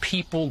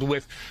peopled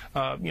with,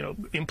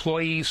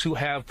 employees who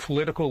have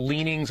political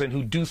leanings and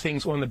who do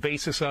things on the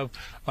basis of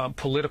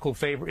political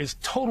favor is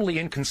totally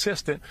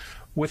inconsistent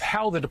with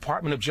how the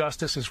Department of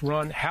Justice is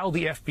run, how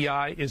the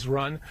FBI is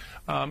run.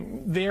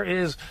 There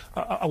is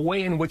a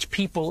way in which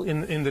people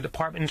in the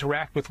department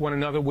interact with one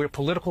another where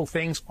political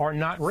things are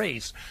not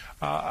raised.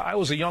 I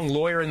was a young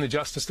lawyer in the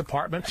Justice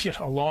Department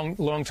a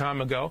long time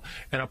ago,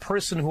 and a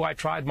person who I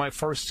tried my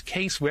first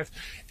case with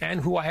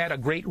and who I had a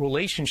great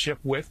relationship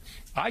with,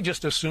 I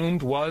just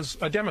assumed was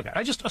a Democrat.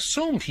 I just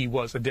assumed he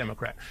was a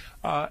Democrat.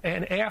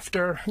 And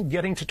after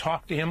getting to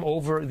talk to him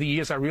over the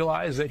years, I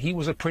realized that he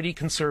was a pretty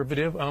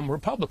conservative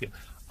Republican.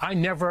 I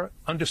never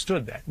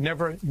understood that,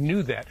 never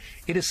knew that.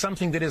 It is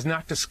something that is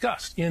not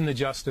discussed in the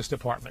Justice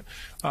Department.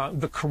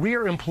 The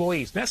career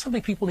employees, that's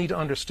something people need to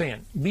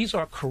understand. These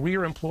are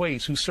career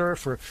employees who serve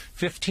for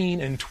 15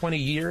 and 20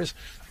 years,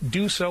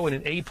 do so in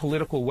an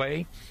apolitical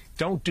way,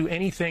 don't do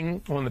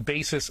anything on the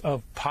basis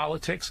of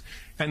politics.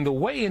 And the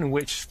way in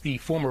which the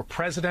former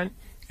president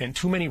and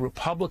too many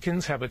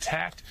Republicans have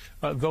attacked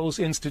those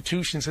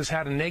institutions has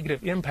had a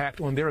negative impact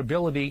on their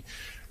ability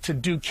to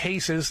do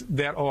cases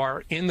that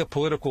are in the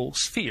political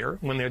sphere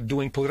when they're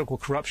doing political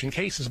corruption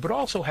cases, but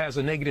also has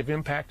a negative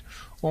impact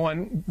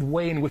on the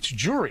way in which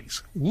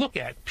juries look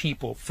at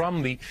people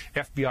from the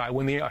FBI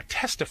when they are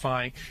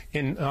testifying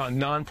in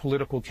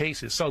non-political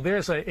cases. So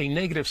there's a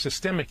negative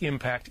systemic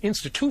impact,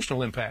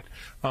 institutional impact,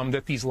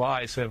 that these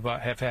lies have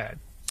had.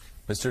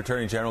 Mr.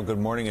 Attorney General, good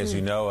morning. As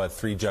you know, a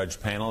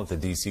three-judge panel at the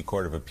D.C.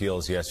 Court of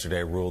Appeals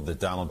yesterday ruled that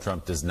Donald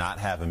Trump does not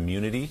have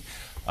immunity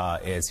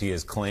as he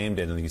has claimed,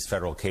 and these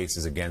federal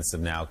cases against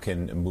him now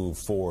can move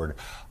forward.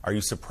 Are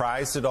you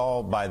surprised at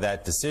all by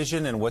that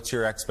decision? And what's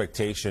your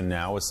expectation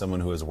now as someone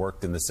who has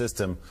worked in the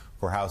system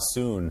for how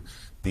soon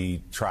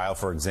the trial,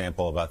 for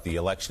example, about the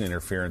election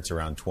interference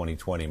around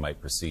 2020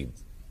 might proceed?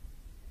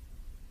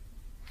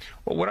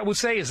 Well, what I would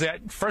say is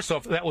that, first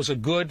off, that was a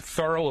good,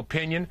 thorough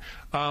opinion,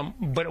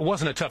 but it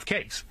wasn't a tough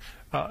case.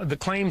 The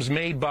claims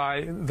made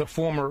by the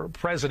former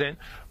president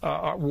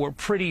were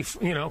pretty,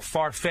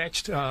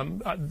 far-fetched.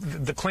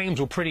 The claims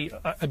were pretty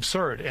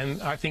absurd,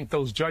 and I think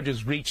those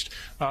judges reached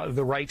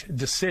the right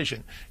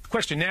decision. The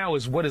question now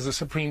is, what is the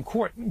Supreme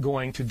Court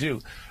going to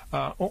do?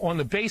 On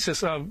the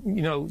basis of,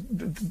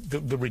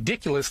 the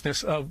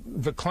ridiculousness of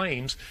the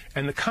claims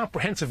and the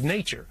comprehensive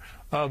nature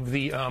of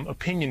the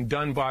opinion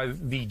done by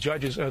the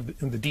judges of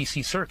the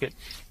D.C. Circuit,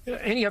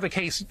 any other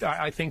case,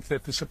 I think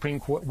that the Supreme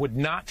Court would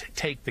not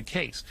take the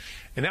case.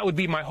 And that would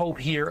be my hope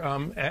here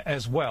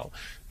as well.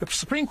 The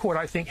Supreme Court,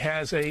 I think,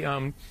 has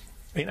a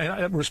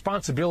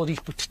responsibility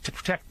to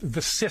protect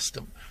the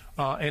system.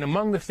 And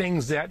among the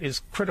things that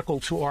is critical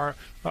to our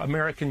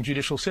American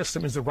judicial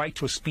system is the right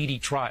to a speedy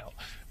trial.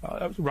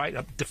 Right,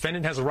 a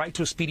defendant has a right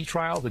to a speedy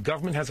trial. The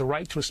government has a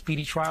right to a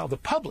speedy trial. The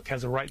public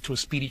has a right to a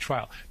speedy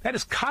trial. That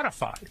is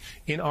codified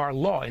in our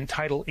law in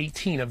Title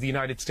 18 of the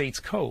United States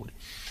Code.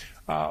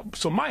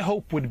 So my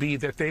hope would be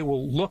that they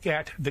will look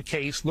at the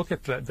case, look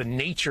at the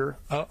nature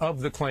of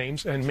the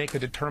claims, and make a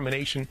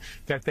determination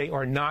that they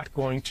are not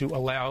going to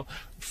allow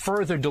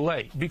further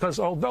delay. Because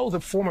although the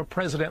former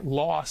president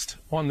lost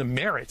on the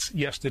merits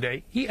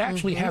yesterday, he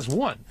actually has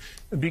won,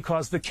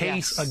 because the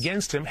case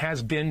against him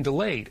has been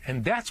delayed.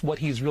 And that's what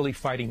he's really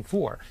fighting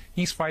for.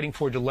 He's fighting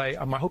for delay.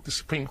 I hope the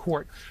Supreme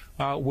Court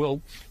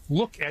will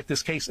look at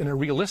this case in a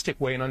realistic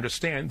way and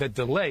understand that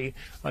delay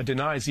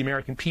denies the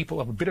American people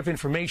of a bit of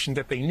information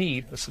that they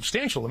need, a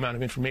substantial amount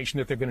of information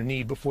that they're going to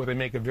need before they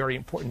make a very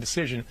important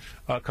decision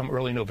come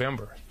early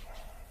November.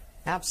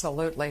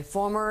 Absolutely.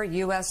 Former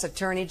U.S.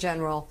 Attorney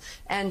General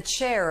and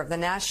chair of the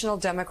National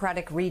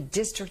Democratic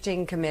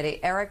Redistricting Committee,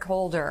 Eric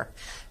Holder,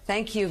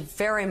 thank you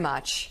very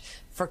much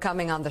for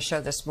coming on the show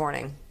this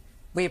morning.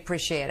 We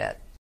appreciate it.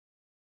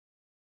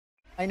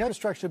 I know the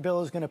structure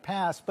bill is going to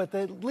pass, but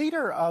the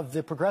leader of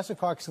the Progressive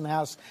Caucus in the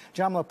House,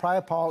 Jamala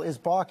Prayapal, is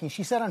balking.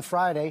 She said on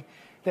Friday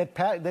that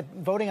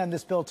voting on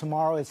this bill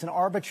tomorrow is an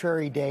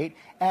arbitrary date,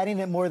 adding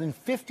that more than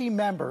 50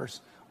 members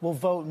will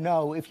vote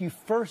no if you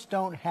first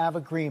don't have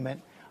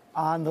agreement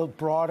on the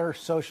broader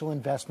social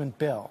investment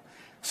bill.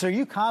 So are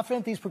you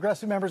confident these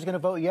progressive members are going to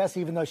vote yes,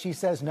 even though she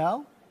says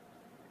no?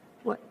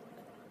 Well,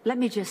 let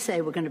me just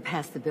say we're going to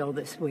pass the bill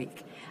this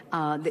week.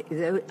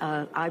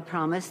 I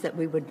promised that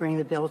we would bring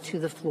the bill to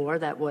the floor.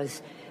 That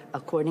was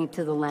according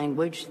to the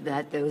language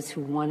that those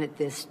who wanted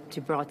this to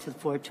be brought to the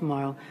floor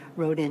tomorrow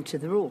wrote into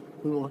the rule.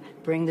 We will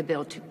bring the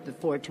bill to the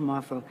floor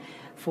tomorrow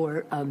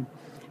for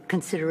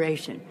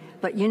consideration.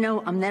 But,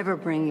 I'm never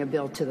bringing a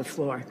bill to the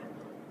floor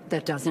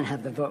that doesn't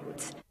have the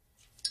votes.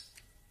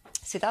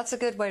 See, that's a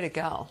good way to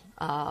go.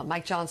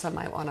 Mike Johnson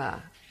might want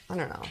to,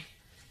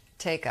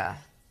 take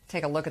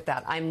a look at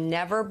that. I'm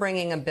never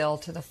bringing a bill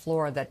to the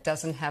floor that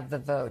doesn't have the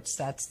votes.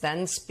 That's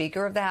then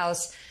Speaker of the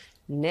House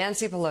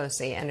Nancy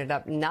Pelosi ended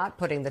up not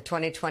putting the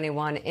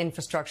 2021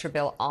 infrastructure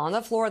bill on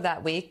the floor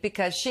that week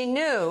because she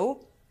knew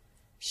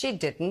she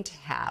didn't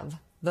have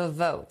the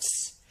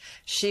votes.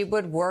 She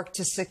would work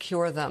to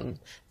secure them.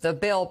 The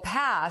bill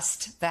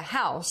passed the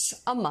House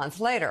a month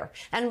later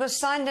and was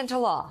signed into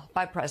law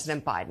by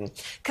President Biden.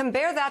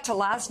 Compare that to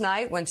last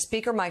night when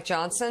Speaker Mike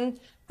Johnson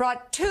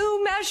brought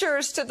two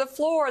measures to the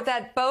floor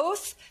that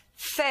both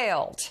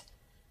failed.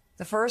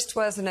 The first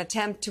was an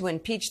attempt to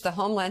impeach the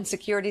Homeland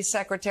Security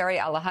Secretary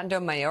Alejandro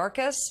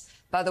Mayorkas,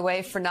 by the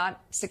way, for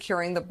not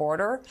securing the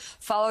border,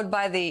 followed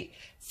by the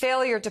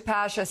failure to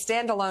pass a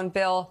standalone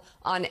bill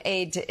on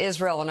aid to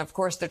Israel. And, of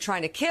course, they're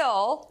trying to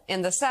kill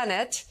in the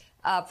Senate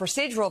a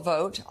procedural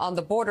vote on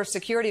the border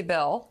security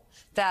bill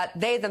that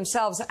they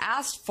themselves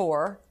asked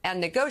for and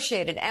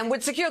negotiated and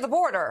would secure the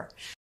border.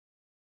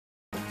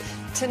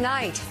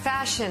 Tonight,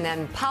 fashion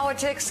and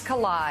politics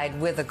collide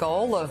with the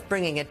goal of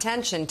bringing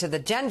attention to the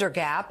gender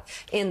gap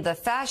in the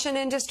fashion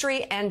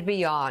industry and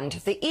beyond.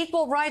 The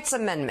Equal Rights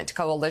Amendment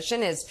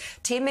Coalition is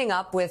teaming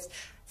up with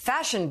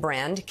fashion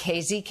brand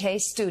KZK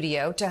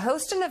Studio to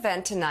host an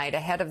event tonight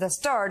ahead of the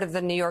start of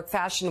the New York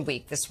Fashion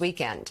Week this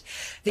weekend.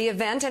 The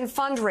event and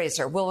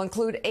fundraiser will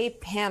include a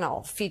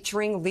panel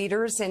featuring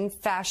leaders in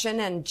fashion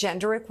and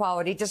gender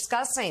equality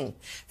discussing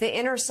the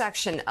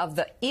intersection of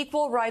the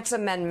Equal Rights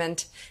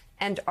Amendment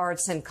and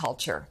arts and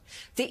culture.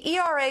 The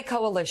ERA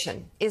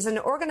Coalition is an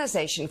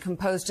organization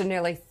composed of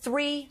nearly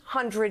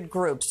 300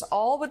 groups,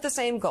 all with the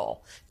same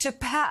goal, to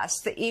pass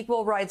the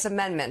Equal Rights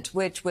Amendment,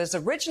 which was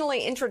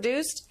originally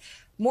introduced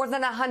more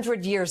than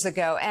 100 years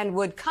ago and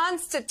would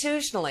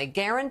constitutionally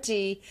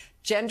guarantee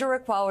gender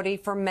equality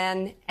for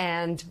men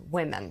and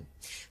women.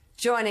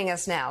 Joining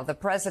us now, the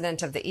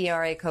president of the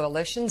ERA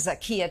Coalition,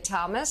 Zakiya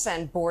Thomas,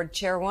 and board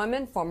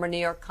chairwoman, former New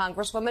York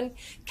Congresswoman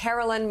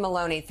Carolyn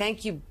Maloney.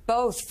 Thank you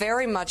both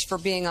very much for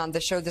being on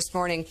the show this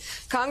morning.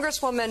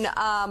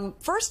 Congresswoman,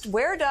 first,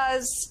 where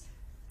does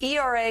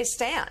ERA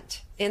stand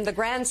in the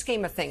grand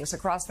scheme of things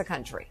across the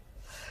country?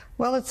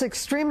 Well, it's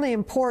extremely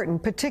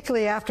important,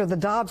 particularly after the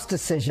Dobbs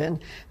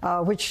decision,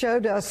 which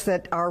showed us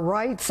that our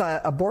rights,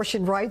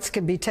 abortion rights,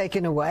 can be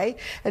taken away.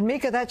 And,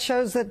 Mika, that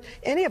shows that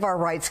any of our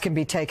rights can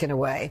be taken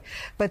away.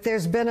 But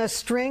there's been a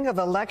string of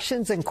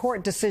elections and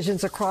court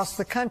decisions across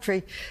the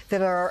country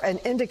that are an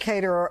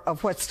indicator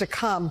of what's to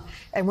come.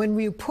 And when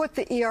we put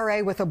the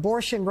ERA with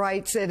abortion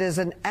rights, it is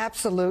an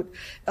absolute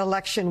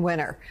election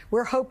winner.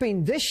 We're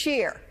hoping this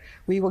year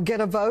we will get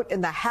a vote in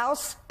the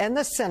House and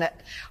the Senate,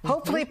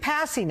 hopefully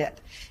passing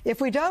it. If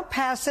we don't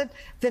pass it,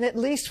 then at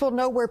least we'll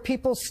know where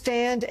people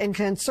stand and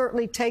can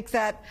certainly take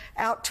that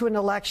out to an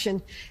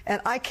election.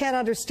 And I can't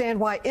understand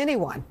why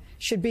anyone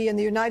should be in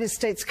the United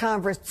States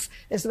Congress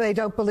if they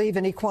don't believe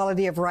in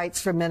equality of rights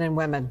for men and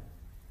women.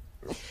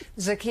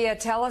 Zakiya,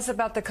 tell us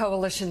about the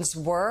coalition's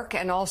work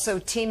and also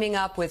teaming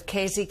up with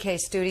KZK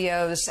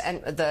Studios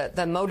and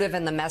the motive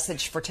and the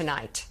message for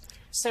tonight.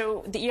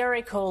 So the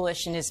ERA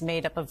Coalition is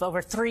made up of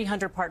over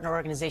 300 partner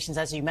organizations,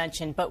 as you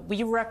mentioned, but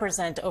we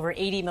represent over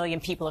 80 million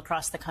people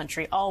across the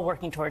country, all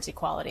working towards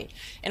equality.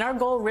 And our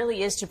goal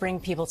really is to bring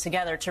people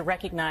together to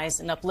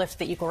recognize and uplift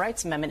the Equal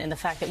Rights Amendment and the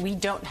fact that we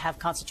don't have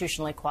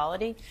constitutional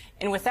equality.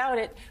 And without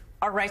it,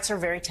 our rights are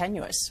very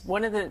tenuous.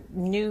 One of the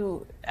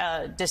new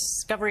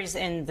discoveries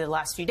in the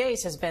last few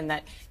days has been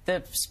that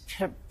the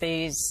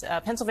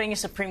Pennsylvania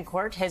Supreme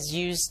Court has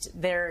used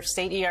their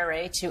state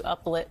ERA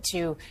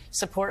to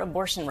support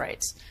abortion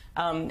rights.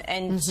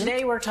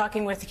 Today we're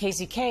talking with the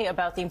KZK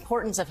about the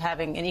importance of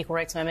having an Equal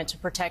Rights Amendment to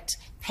protect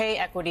pay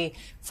equity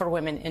for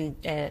women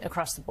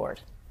across the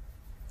board.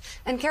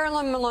 And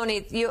Carolyn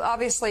Maloney, you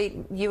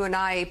and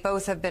I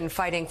both have been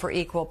fighting for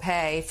equal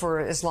pay for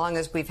as long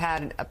as we've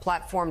had a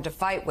platform to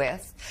fight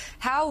with.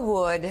 How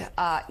would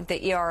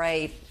the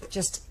ERA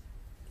just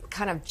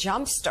kind of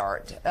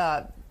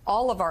jumpstart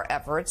all of our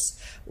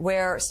efforts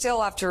where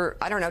still after,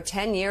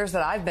 10 years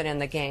that I've been in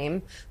the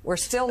game, we're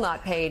still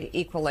not paid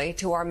equally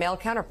to our male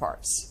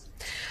counterparts?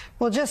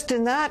 Well, just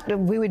in that,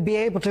 we would be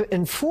able to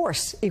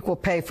enforce equal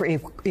pay for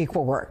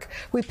equal work.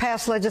 We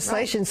passed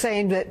legislation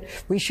saying that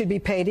we should be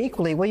paid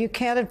equally. Well, you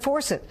can't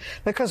enforce it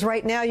because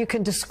right now you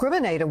can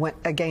discriminate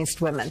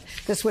against women.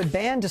 This would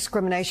ban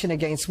discrimination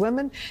against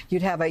women.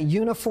 You'd have a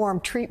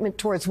uniform treatment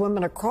towards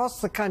women across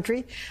the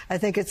country. I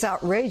think it's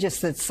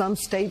outrageous that some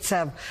states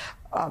have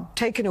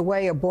taken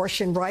away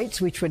abortion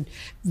rights,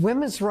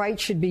 women's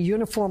rights should be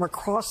uniform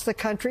across the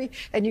country,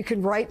 and you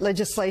can write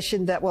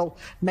legislation that will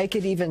make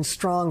it even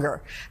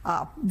stronger.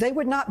 They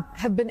would not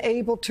have been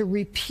able to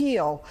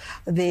repeal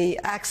the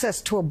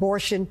access to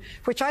abortion,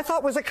 which I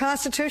thought was a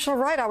constitutional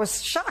right. I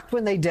was shocked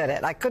when they did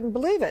it. I couldn't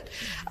believe it.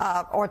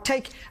 Or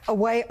take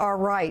away our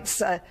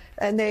rights,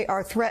 and they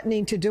are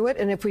threatening to do it.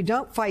 And if we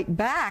don't fight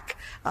back,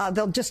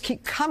 they'll just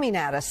keep coming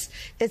at us.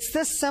 It's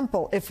this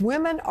simple. If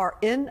women are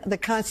in the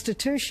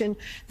Constitution,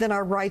 then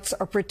our rights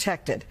are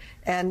protected.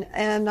 And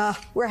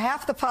we're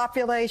half the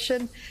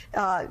population.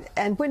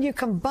 And when you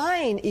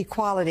combine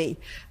equality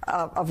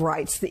of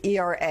rights, the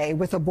ERA,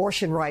 with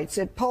abortion rights,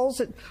 it polls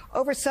at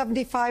over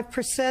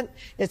 75%.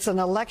 It's an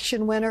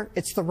election winner.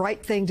 It's the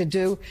right thing to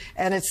do.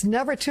 And it's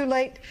never too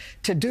late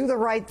to do the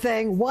right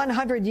thing.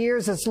 100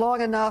 years is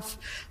long enough.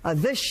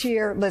 This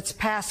year, let's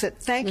pass it.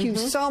 Thank you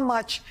so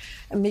much,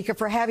 Mika,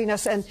 for having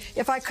us. And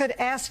if I could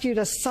ask you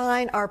to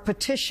sign our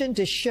petition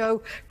to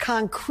show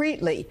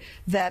concretely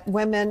that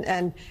women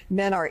and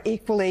men are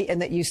equally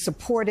and that you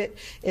support it.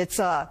 It's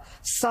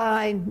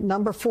sign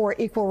number 4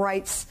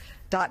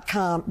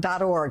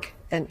 equalrights.org.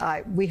 And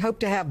we hope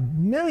to have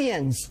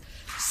millions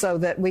so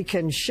that we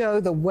can show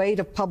the weight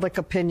of public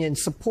opinion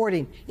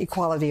supporting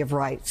equality of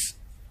rights.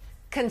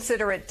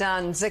 Consider it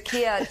done.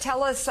 Zakiya,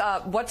 tell us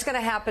what's going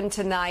to happen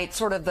tonight,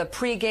 sort of the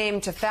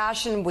pregame to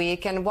Fashion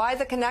Week, and why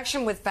the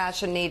connection with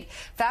Fashion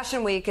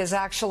Week is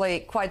actually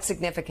quite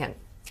significant.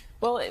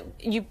 Well,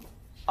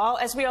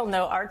 as we all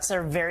know, arts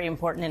are very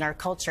important in our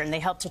culture, and they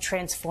help to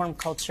transform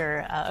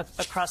culture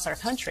across our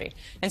country.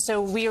 And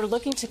so we are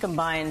looking to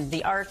combine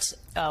the art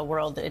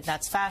world,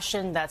 that's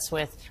fashion, that's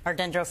with our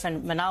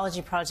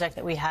dendrophenomenology project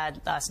that we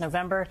had last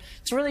November,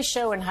 to really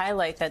show and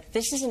highlight that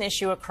this is an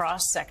issue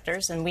across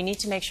sectors, and we need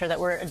to make sure that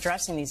we're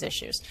addressing these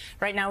issues.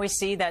 Right now we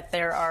see that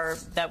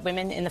that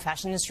women in the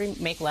fashion industry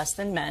make less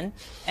than men,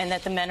 and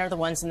that the men are the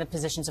ones in the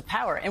positions of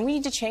power. And we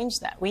need to change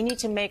that. We need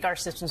to make our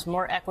systems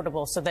more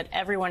equitable so that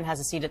everyone has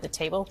a seat at the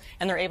table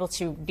and they're able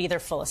to be their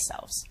fullest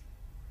selves.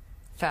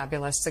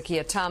 Fabulous.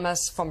 Zakiya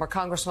Thomas, former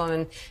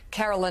Congresswoman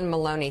Carolyn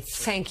Maloney,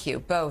 thank you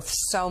both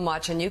so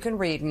much. And you can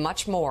read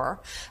much more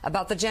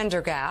about the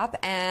gender gap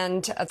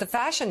and the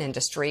fashion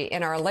industry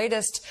in our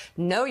latest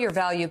Know Your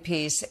Value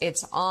piece.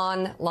 It's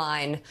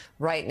online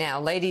right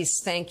now.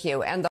 Ladies, thank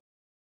you. And